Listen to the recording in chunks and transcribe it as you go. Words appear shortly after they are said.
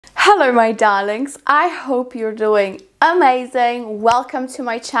Hello my darlings, I hope you're doing amazing. Welcome to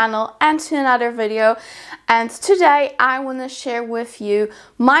my channel and to another video, and today I want to share with you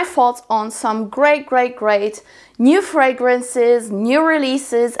my thoughts on some great new fragrances, new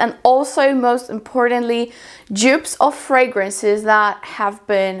releases, and also most importantly dupes of fragrances that have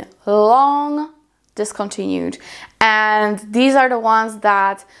been long discontinued. And these are the ones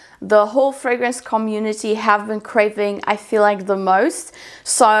that the whole fragrance community have been craving, I feel like, the most.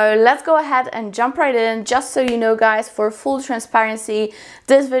 So let's go ahead and jump right in. Just so you know guys, for full transparency,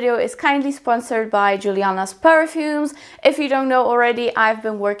 this video is kindly sponsored by JULIANNA'S Perfumes. If you don't know already, I've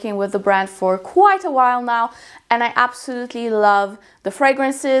been working with the brand for quite a while now and I absolutely love the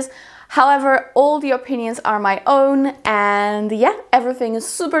fragrances. However, all the opinions are my own, and yeah, everything is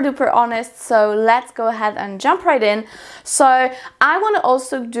super duper honest. So let's go ahead and jump right in. So I want to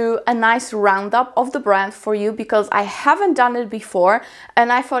also do a nice roundup of the brand for you because I haven't done it before,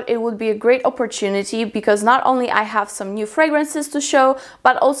 and I thought it would be a great opportunity because not only I have some new fragrances to show,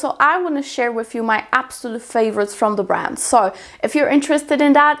 but also I want to share with you my absolute favorites from the brand. So if you're interested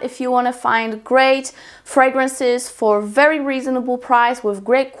in that, if you want to find great fragrances for very reasonable price with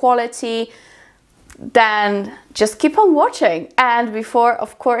great quality, then just keep on watching. And before,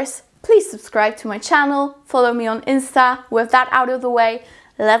 of course, please subscribe to my channel, follow me on Insta. With that out of the way,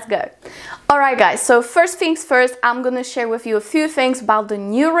 let's go. Alright guys, so first things first, I'm gonna share with you a few things about the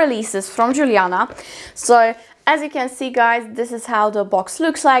new releases from Juliana. So as you can see guys, this is how the box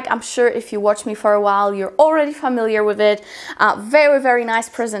looks like. I'm sure if you watch me for a while, you're already familiar with it. Very nice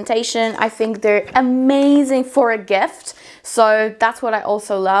presentation. I think they're amazing for a gift. So that's what I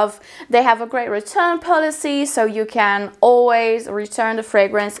also love. They have a great return policy, so you can always return the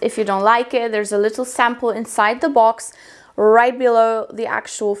fragrance if you don't like it. There's a little sample inside the box right below the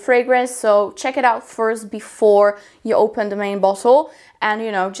actual fragrance, so check it out first before you open the main bottle and,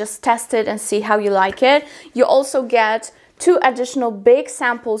 you know, just test it and see how you like it. You also get 2 additional big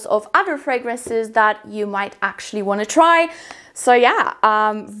samples of other fragrances that you might actually want to try. So yeah,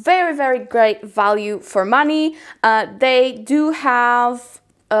 very great value for money. They do have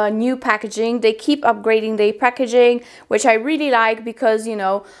new packaging. They keep upgrading their packaging, which I really like because, you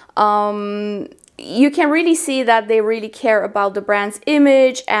know, you can really see that they really care about the brand's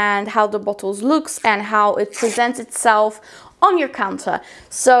image and how the bottles looks and how it presents itself on your counter.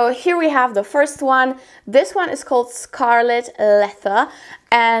 So here we have the first one. This one is called Scarlet Leather,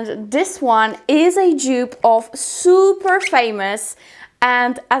 and this one is a dupe of super famous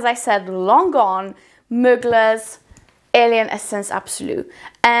and, as I said, long gone Mugler's Alien Essence Absolute,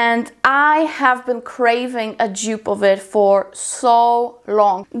 and I have been craving a dupe of it for so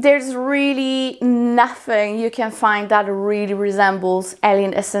long. There's really nothing you can find that really resembles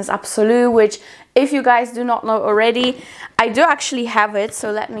Alien Essence Absolute, which, if you guys do not know already, I do actually have it.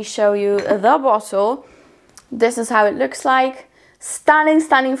 So let me show you the bottle. This is how it looks like.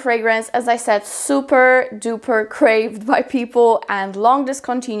 Stunning fragrance. As I said, super duper craved by people and long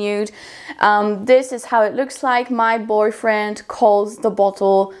discontinued. This is how it looks like. My boyfriend calls the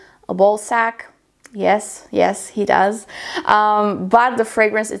bottle a ball sack. Yes, he does. But the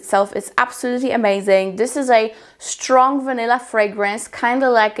fragrance itself is absolutely amazing. This is a strong vanilla fragrance, kind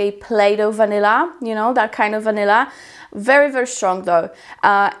of like a Play-Doh vanilla, you know, that kind of vanilla. Very strong though.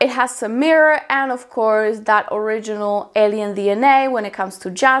 It has some mirror and of course that original alien DNA when it comes to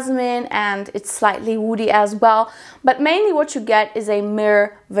jasmine, and it's slightly woody as well. But mainly what you get is a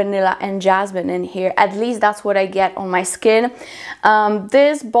mirror, vanilla and jasmine in here. At least that's what I get on my skin.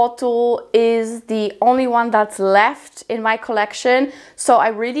 This bottle is the only one that's left in my collection, so I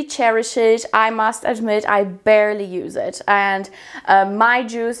really cherish it. I must admit I barely use it, and my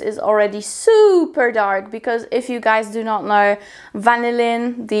juice is already super dark because, if you guys do not know,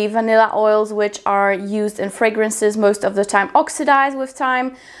 vanillin, the vanilla oils which are used in fragrances most of the time, oxidize with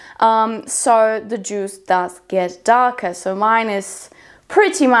time, so the juice does get darker. So mine is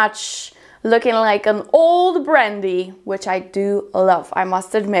pretty much looking like an old brandy, which I do love, I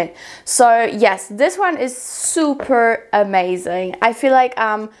must admit. So yes, this one is super amazing. I feel like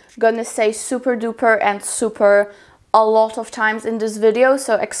I'm gonna say super duper and super a lot of times in this video,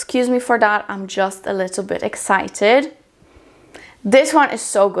 so excuse me for that. I'm just a little bit excited. This one is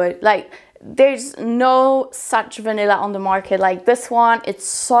so good. Like, there's no such vanilla on the market like this one. It's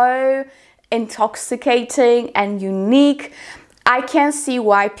so intoxicating and unique. I can see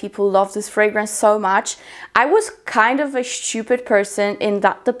why people love this fragrance so much. I was kind of a stupid person in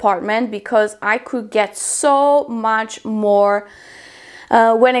that department because I could get so much more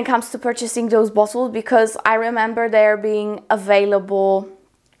when it comes to purchasing those bottles, because I remember they're being available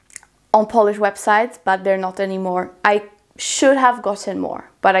on Polish websites, but they're not anymore. I should have gotten more,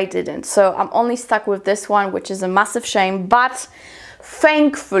 but I didn't. So I'm only stuck with this one, which is a massive shame. But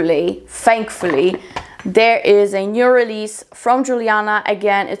thankfully, there is a new release from Juliana.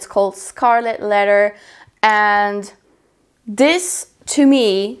 Again, it's called Scarlet Letter, and this to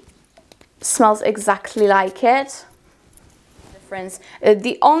me smells exactly like it.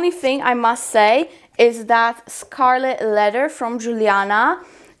 The only thing I must say is that Scarlet Letter from Juliana,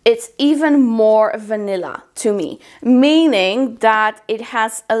 it's even more vanilla to me, meaning that it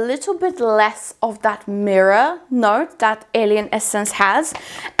has a little bit less of that mirror note that Alien Essence has,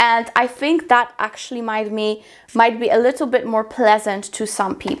 and I think that actually might be a little bit more pleasant to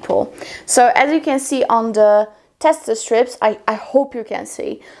some people. So as you can see on the tester strips, I hope you can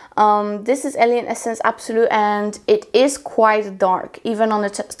see, this is Alien Essence Absolute, and it is quite dark even on the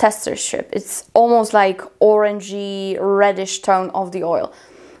tester strip. It's almost like orangey reddish tone of the oil.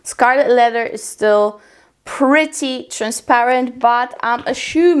 Scarlet Letter is still pretty transparent, but I'm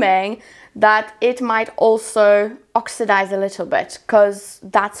assuming that it might also oxidize a little bit, because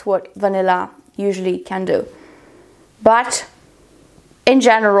that's what vanilla usually can do. But in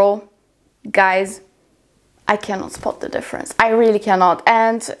general, guys, I cannot spot the difference. I really cannot.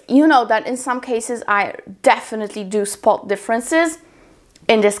 And you know that in some cases I definitely do spot differences.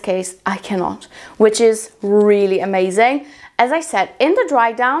 In this case, I cannot, which is really amazing. As I said, in the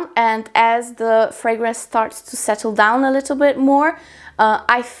dry down and as the fragrance starts to settle down a little bit more,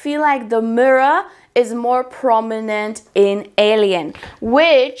 I feel like the mirror is more prominent in Alien,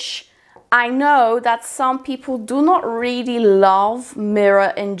 which I know that some people do not really love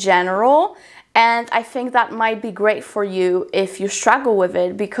mirror in general. And I think that might be great for you if you struggle with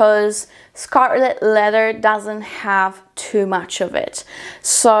it, because Scarlet Letter doesn't have too much of it.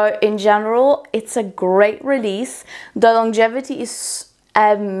 So in general, it's a great release. The longevity is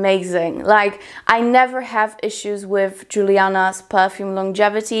amazing. Like, I never have issues with Julianna's perfume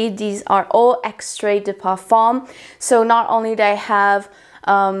longevity. These are all extraits de parfum. So not only they have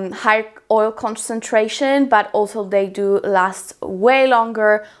high oil concentration, but also they do last way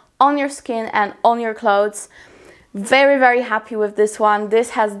longer on your skin and on your clothes. Very, very happy with this one. This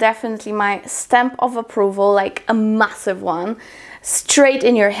has definitely my stamp of approval, like a massive one, straight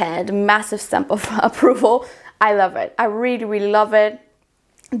in your head, massive stamp of approval. I love it. I really, really love it.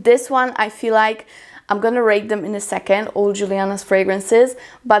 This one, I feel like I'm gonna rate them in a second, all Julianna's fragrances,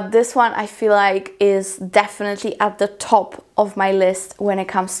 but this one I feel like is definitely at the top of my list when it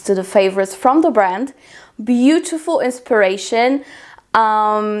comes to the favorites from the brand. Beautiful inspiration.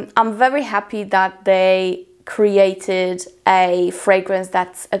 I'm very happy that they created a fragrance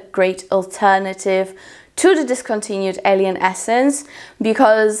that's a great alternative to the discontinued Alien Essence,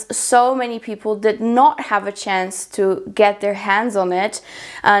 because so many people did not have a chance to get their hands on it.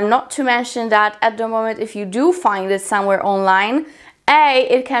 Not to mention that at the moment, if you do find it somewhere online, A,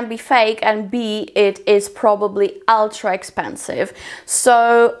 it can be fake, and B, it is probably ultra expensive.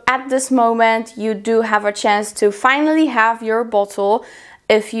 So at this moment, you do have a chance to finally have your bottle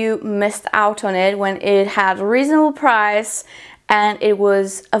if you missed out on it when it had a reasonable price and it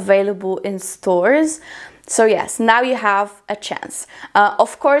was available in stores. So yes, now you have a chance.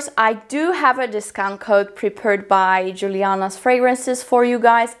 Of course, I do have a discount code prepared by Julianna's Fragrances for you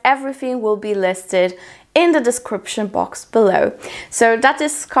guys. Everything will be listed in the description box below. So that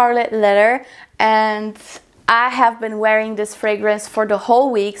is Scarlet Letter, and I have been wearing this fragrance for the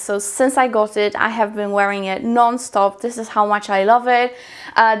whole week. So since I got it, I have been wearing it non-stop. This is how much I love it.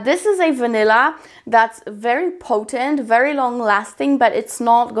 This is a vanilla that's very potent, very long lasting, but it's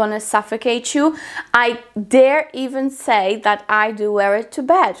not gonna suffocate you. I dare even say that I do wear it to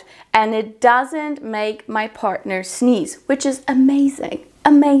bed and it doesn't make my partner sneeze, which is amazing.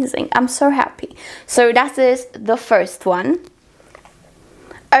 Amazing. I'm so happy. So that is the first one.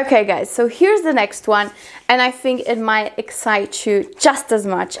 Okay guys, so here's the next one, and I think it might excite you just as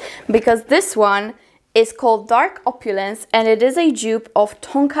much, because this one is called Dark Opulence, and it is a dupe of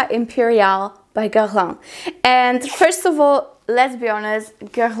Tonka Imperial by Guerlain. And first of all, let's be honest,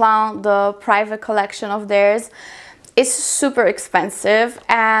 Guerlain, the private collection of theirs, is super expensive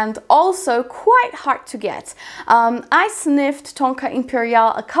and also quite hard to get. I sniffed Tonka Imperial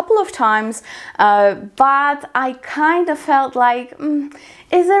a couple of times, but I kind of felt like,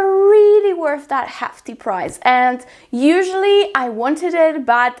 is it really worth that hefty price? And usually I wanted it,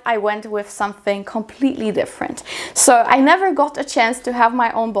 but I went with something completely different. So I never got a chance to have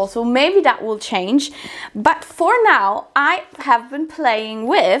my own bottle. Maybe that will change. But for now, I have been playing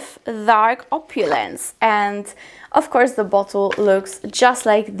with Dark Opulence. And of course, the bottle looks just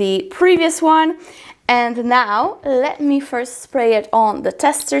like the previous one. And now let me first spray it on the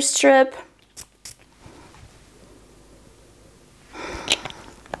tester strip.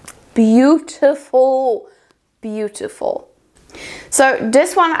 beautiful, beautiful. So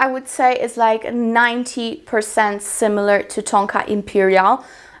this one I would say is like 90% similar to Tonka Imperial.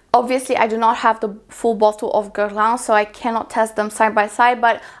 Obviously I do not have the full bottle of Guerlain, so I cannot test them side by side,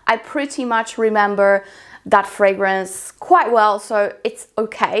 but I pretty much remember that fragrance quite well, so it's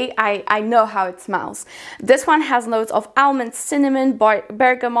okay. I know how it smells. This one has notes of almond, cinnamon,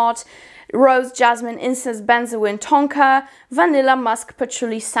 bergamot, rose, jasmine, incense, benzoin, tonka, vanilla, musk,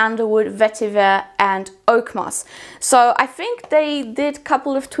 patchouli, sandalwood, vetiver, and oak moss. So I think they did a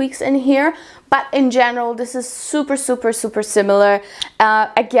couple of tweaks in here, but in general this is super similar.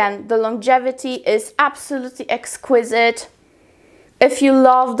 Again, the longevity is absolutely exquisite. If you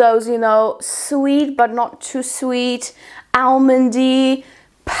love those, you know, sweet but not too sweet, almondy,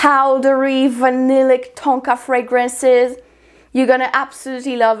 powdery, vanillic tonka fragrances, you're gonna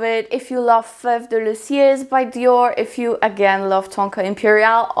absolutely love it. If you love Fève de Luciers by Dior, if you again love Tonka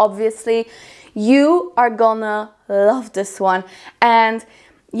Imperial, obviously you are gonna love this one. And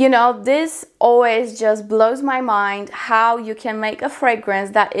you know, this always just blows my mind how you can make a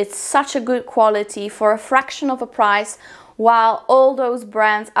fragrance that is such a good quality for a fraction of a price, while all those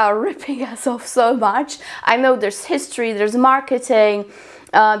brands are ripping us off so much. I know there's history, there's marketing,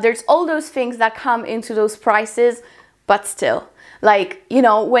 there's all those things that come into those prices, but still, like, you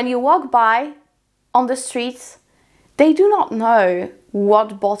know, when you walk by on the streets, they do not know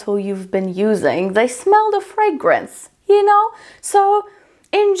what bottle you've been using. They smell the fragrance, you know? So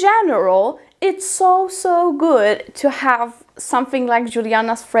in general, it's so good to have something like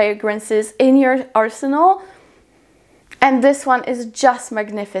Julianna's fragrances in your arsenal. And this one is just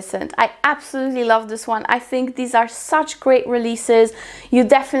magnificent. I absolutely love this one. I think these are such great releases. You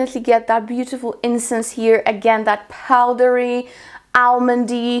definitely get that beautiful incense here. Again, that powdery,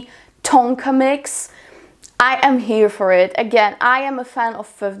 almondy, tonka mix. I am here for it. Again, I am a fan of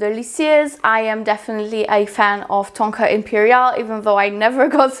Fève de Luciers. I am definitely a fan of Tonka Imperial, even though I never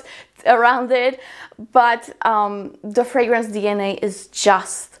got around it. But the fragrance DNA is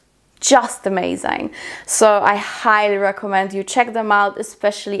just amazing. So I highly recommend you check them out,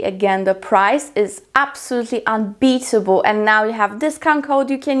 especially again the price is absolutely unbeatable, and now you have discount code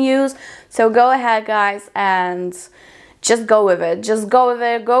you can use. So go ahead guys and just go with it. Just go with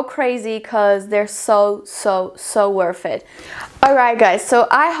it, go crazy, because they're so worth it. Alright guys, so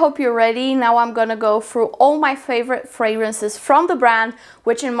I hope you're ready. Now I'm gonna go through all my favorite fragrances from the brand,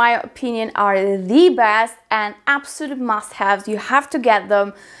 which in my opinion are the best and absolute must-haves. You have to get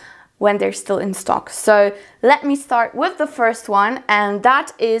them when they're still in stock. So let me start with the first one, and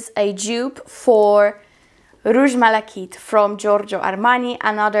that is a dupe for Rouge Malachite from Giorgio Armani,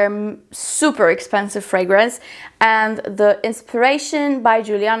 another super expensive fragrance, and the inspiration by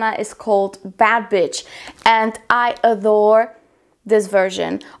Julianna is called Bad Bitch, and I adore this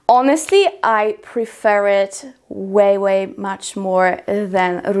version. Honestly, I prefer it way much more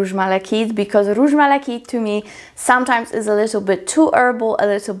than Rouge Malachite, because Rouge Malachite to me sometimes is a little bit too herbal, a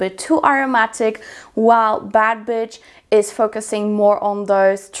little bit too aromatic, while Bad Bitch is focusing more on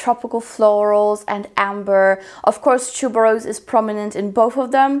those tropical florals and amber. Of course, tuberose is prominent in both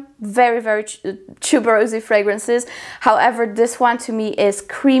of them. Very tuberosy fragrances. However, this one to me is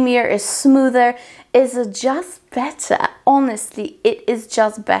creamier, is smoother, is just better. Honestly, it is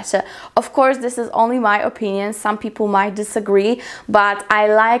just better. Of course, this is only my opinion. Some people might disagree, but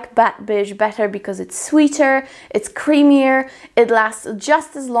I like Bad Bitch better because it's sweeter, it's creamier, it lasts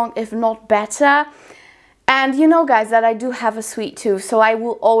just as long, if not better. And you know guys that I do have a sweet tooth, so I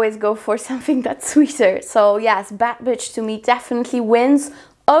will always go for something that's sweeter. So yes, Bad Bitch to me definitely wins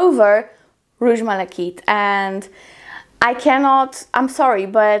over Rouge Malachite. And I'm sorry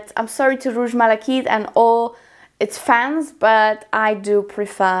to Rouge Malachite and all its fans, but I do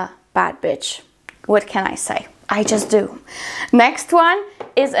prefer Bad Bitch. What can I say? I just do. Next one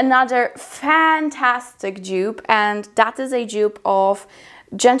is another fantastic dupe, and that is a dupe of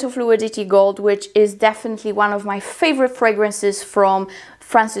Gentle Fluidity Gold, which is definitely one of my favorite fragrances from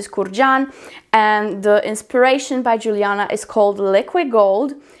Francis Kurkdjian, and the inspiration by Julianna is called Liquid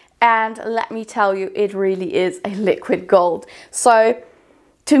Gold, and let me tell you, it really is a liquid gold. So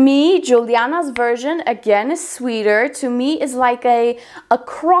to me, Julianna's version again is sweeter. To me, is like a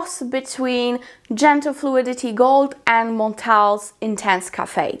cross between Gentle Fluidity Gold and Montal's Intense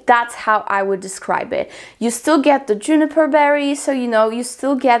Cafe. That's how I would describe it. You still get the juniper berry, so you know, you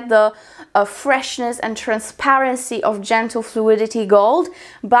still get the freshness and transparency of Gentle Fluidity Gold,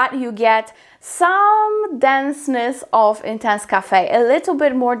 but you get some denseness of Intense Cafe, a little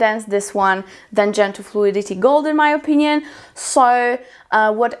bit more dense this one than Gentle Fluidity Gold in my opinion. So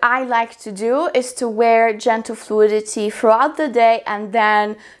what I like to do is to wear Gentle Fluidity throughout the day and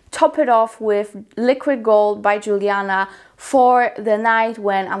then top it off with Liquid Gold by Juliana for the night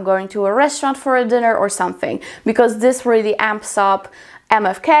when I'm going to a restaurant for a dinner or something, because this really amps up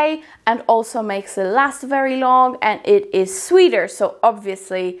MFK and also makes it last very long, and it is sweeter, so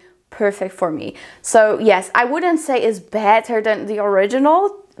obviously perfect for me. So yes, I wouldn't say it's better than the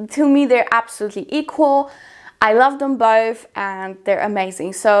original. To me, they're absolutely equal. I love them both and they're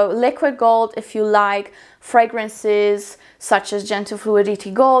amazing. So Liquid Gold, if you like fragrances such as Gentle Fluidity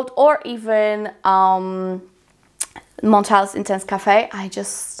Gold or even Montal's Intense Cafe, I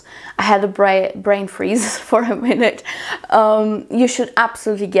had a brain freeze for a minute. You should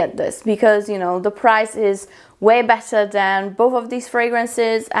absolutely get this, because you know the price is way better than both of these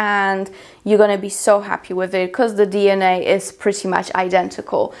fragrances and you're gonna be so happy with it because the DNA is pretty much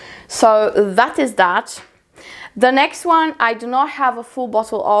identical. So that is that. The next one I do not have a full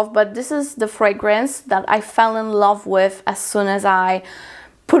bottle of, but this is the fragrance that I fell in love with as soon as I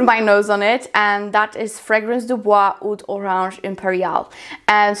put my nose on it, and that is Fragrance du Bois Oud Orange Imperial.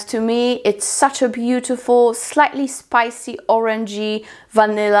 And to me, it's such a beautiful, slightly spicy, orangey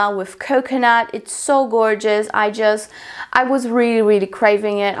vanilla with coconut. It's so gorgeous. I was really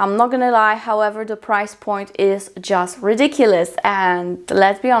craving it. I'm not gonna lie. However, the price point is just ridiculous, and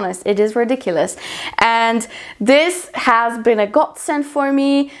let's be honest, it is ridiculous. And this has been a godsend for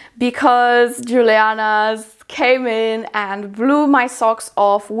me because Julianna's came in and blew my socks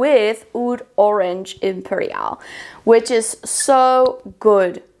off with Oud Orange Imperial, which is so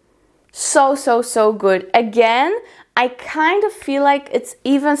good. So good. Again, I kind of feel like it's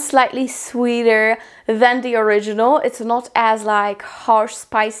even slightly sweeter than the original. It's not as like harsh,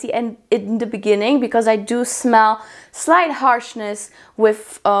 spicy and in the beginning, because I do smell slight harshness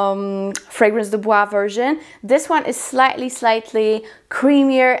with Fragrance du Bois version. This one is slightly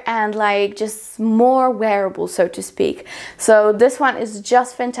creamier and like just more wearable, so to speak. So this one is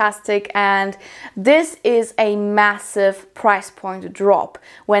just fantastic, and this is a massive price point drop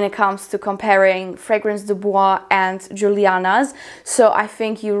when it comes to comparing Fragrance du Bois and Julianna's. So I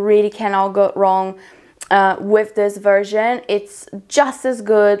think you really cannot go wrong with this version. It's just as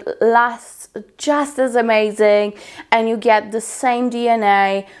good, lasts just as amazing, and you get the same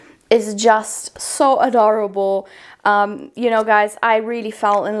DNA. It's just so adorable. You know, guys, I really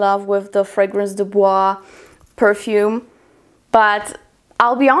fell in love with the Fragrance du Bois perfume, but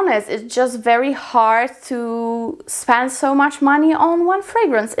I'll be honest, it's just very hard to spend so much money on one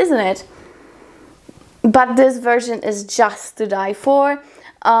fragrance, isn't it? But this version is just to die for.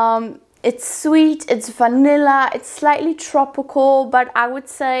 It's sweet, it's vanilla, it's slightly tropical, but I would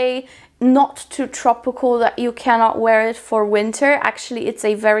say not too tropical that you cannot wear it for winter. Actually, it's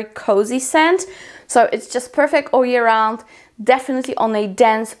a very cozy scent, so it's just perfect all year round. Definitely on a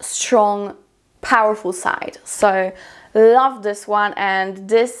dense, strong, powerful side. So love this one, and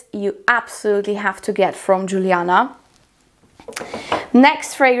this you absolutely have to get from Juliana.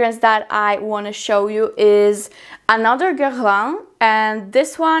 Next fragrance that I want to show you is another Guerlain, and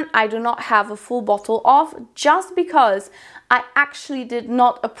this one I do not have a full bottle of just because I actually did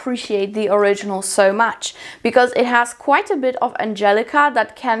not appreciate the original so much, because it has quite a bit of Angelica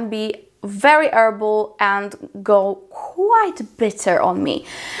that can be very herbal and go quite bitter on me,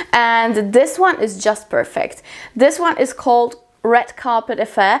 and this one is just perfect. This one is called Red Carpet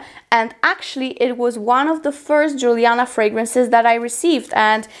Affair, and actually it was one of the first Juliana fragrances that I received,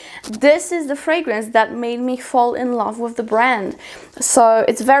 and this is the fragrance that made me fall in love with the brand. So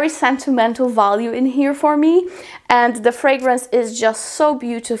it's very sentimental value in here for me, and the fragrance is just so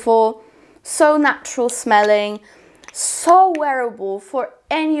beautiful, so natural smelling, so wearable for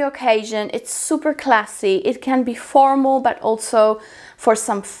any occasion. It's super classy. It can be formal, but also for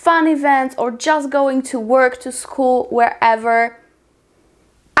some fun events or just going to work, to school, wherever.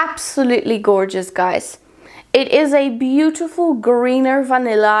 Absolutely gorgeous, guys. It is a beautiful greener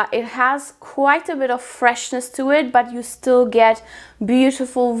vanilla. It has quite a bit of freshness to it, but you still get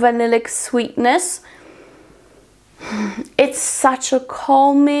beautiful vanillic sweetness. It's such a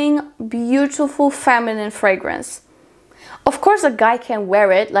calming, beautiful, feminine fragrance. Of course, a guy can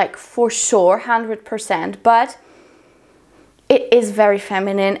wear it, like for sure, 100%, but it is very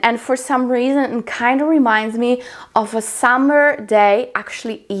feminine, and for some reason it kind of reminds me of a summer day,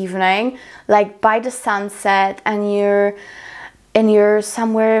 actually evening, like by the sunset, and you're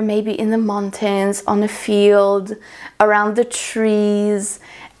somewhere maybe in the mountains, on a field, around the trees,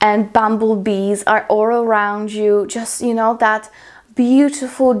 and bumblebees are all around you. Just, you know, that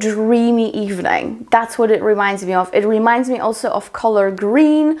beautiful dreamy evening. That's what it reminds me of. It reminds me also of color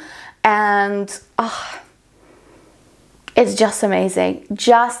green, and It's just amazing,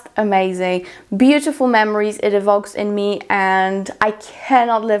 just amazing. Beautiful memories it evokes in me, and I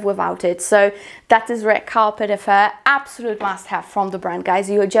cannot live without it. So that is Red Carpet Affair, absolute must have from the brand, guys.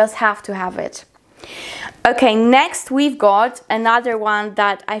 You just have to have it. Okay, next we've got another one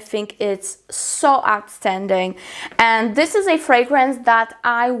that I think is so outstanding, and this is a fragrance that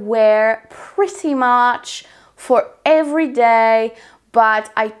I wear pretty much for every day,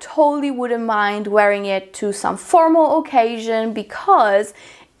 but I totally wouldn't mind wearing it to some formal occasion because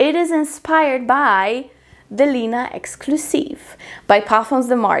it is inspired by the Lina Exclusive by Parfums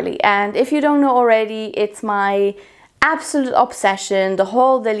de Marly. And if you don't know already, it's my absolute obsession, the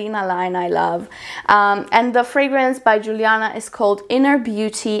whole Lina line I love. And the fragrance by Juliana is called Inner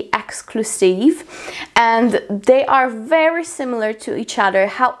Beauty Exclusive, and they are very similar to each other.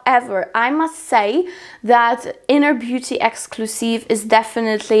 However, I must say that Inner Beauty Exclusive is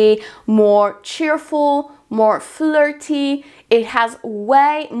definitely more cheerful, more flirty. It has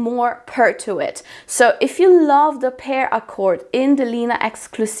way more Pear to it. So if you love the Pear Accord in the Lina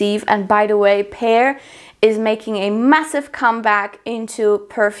Exclusive, and by the way, Pear is making a massive comeback into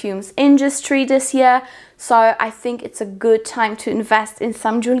perfumes industry this year, so I think it's a good time to invest in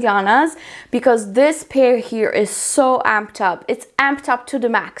some Julianna's, because this Pear here is so amped up. It's amped up to the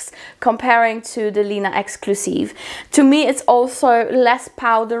max comparing to the Lina Exclusive. To me, it's also less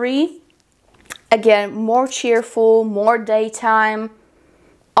powdery. Again, more cheerful, more daytime,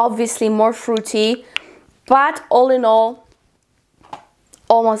 obviously more fruity, but all in all,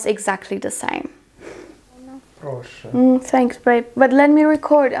 almost exactly the same. Thanks, babe. But let me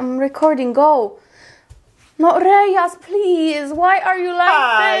record. I'm recording. Go. No, Reyes, please. Why are you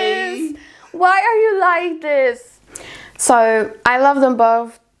like this? Why are you like this? So, I love them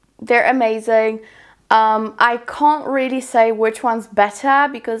both. They're amazing. I can't really say which one's better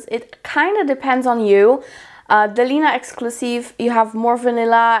because it kind of depends on you. The Lina Exclusive, you have more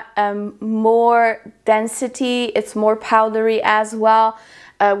vanilla, more density. It's more powdery as well.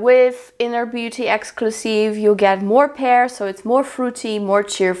 With Inner Beauty Exclusive, you get more Pear, so it's more fruity, more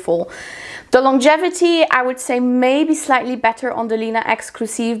cheerful. The longevity, I would say maybe slightly better on the Lina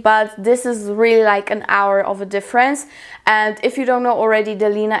Exclusive, but this is really like an hour of a difference. And if you don't know already, the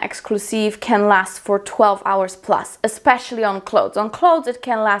Lina Exclusive can last for 12 hours plus, especially on clothes. On clothes, it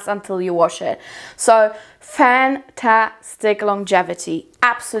can last until you wash it. So fantastic longevity,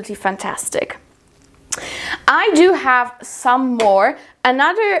 absolutely fantastic. I do have some more.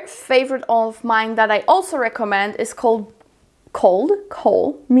 Another favorite of mine that I also recommend is called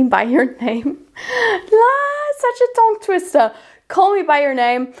Call Me By Your Name. Such a tongue twister. Call Me By Your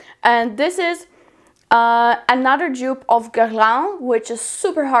Name. And this is another dupe of Guerlain, which is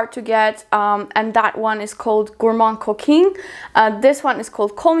super hard to get, and that one is called Gourmand Coquin. This one is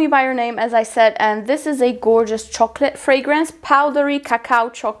called Call Me By Your Name, as I said, and this is a gorgeous chocolate fragrance, powdery cacao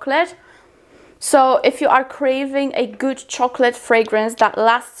chocolate. So if you are craving a good chocolate fragrance that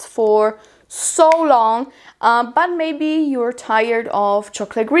lasts for so long, but maybe you're tired of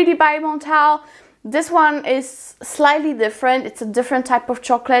Chocolate Greedy by Montal, this one is slightly different. It's a different type of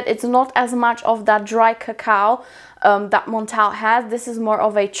chocolate. It's not as much of that dry cacao that Montal has. This is more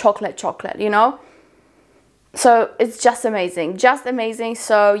of a chocolate, you know? So it's just amazing, just amazing.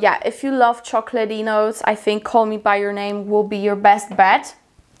 So yeah, if you love chocolatey notes, I think Call Me By Your Name will be your best bet.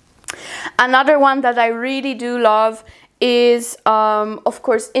 Another one that I really do love is, of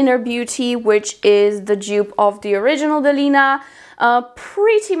course, Inner Beauty, which is the dupe of the original Lina.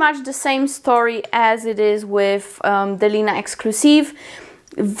 Pretty much the same story as it is with the Lina Exclusive.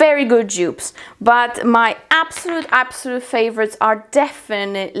 Very good dupes. But my absolute favorites are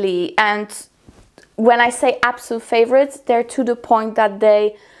definitely, and when I say absolute favorites, they're to the point that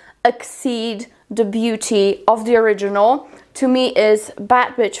they exceed the beauty of the original. To me is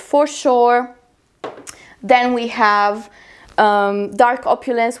Bad Bitch for sure. Then we have Dark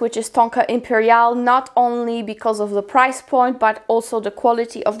Opulence, which is Tonka Imperial, not only because of the price point, but also the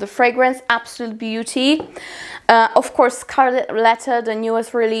quality of the fragrance, absolute beauty. Of course, Scarlet Letter, the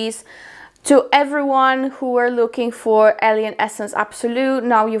newest release. To everyone who were looking for Alien Essence Absolute,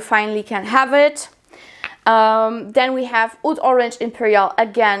 now you finally can have it. Then we have Oud Orange Imperial.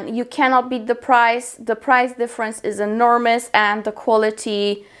 Again, you cannot beat the price. The price difference is enormous, and the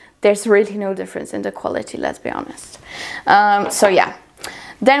quality, there's really no difference in the quality, let's be honest. So yeah.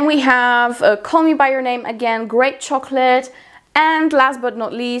 Then we have Call Me By Your Name, again, great chocolate. And last but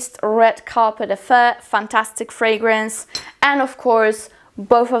not least, Red Carpet Affair, fantastic fragrance. And of course,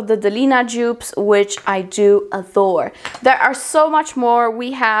 both of the Lina dupes, which I do adore. There are so much more.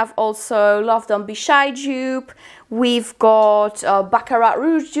 We have also Love Don't Be Shy dupe. We've got Baccarat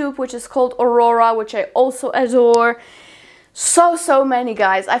Rouge dupe, which is called Aurora, which I also adore. so many,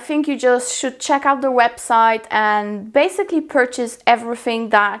 guys. I think you just should check out the website and basically purchase everything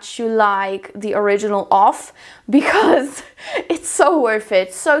that you like the original of, because it's so worth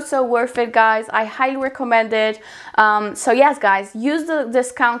it. So worth it, guys. I highly recommend it. So yes, guys, use the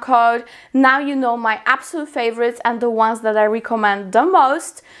discount code. Now you know my absolute favorites and the ones that I recommend the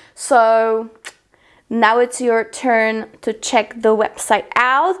most. So now it's your turn to check the website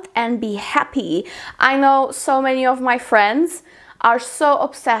out and be happy. I know so many of my friends are so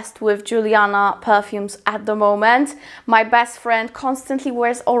obsessed with Juliana perfumes at the moment. My best friend constantly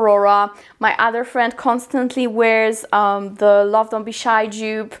wears Aurora. My other friend constantly wears the Love Don't Be Shy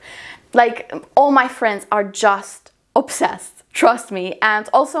dupe. Like, all my friends are just obsessed. Trust me. And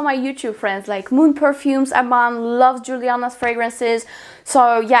also my YouTube friends, like Moon Perfumes, Aman loves Juliana's fragrances.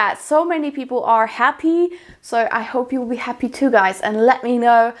 So yeah, so many people are happy. So I hope you'll be happy too, guys, and let me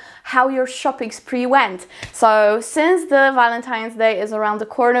know how your shopping spree went. So since the Valentine's Day is around the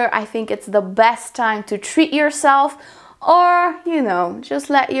corner, I think it's the best time to treat yourself, or, you know, just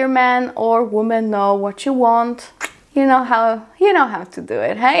let your man or woman know what you want. You know how to do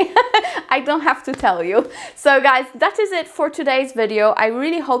it, hey? I don't have to tell you. So guys, that is it for today's video. I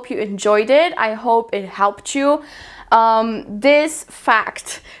really hope you enjoyed it. I hope it helped you. This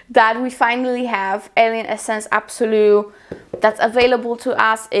fact that we finally have Alien Essence Absolute that's available to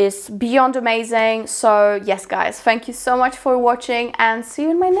us is beyond amazing. So yes, guys, thank you so much for watching and see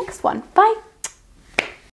you in my next one. Bye.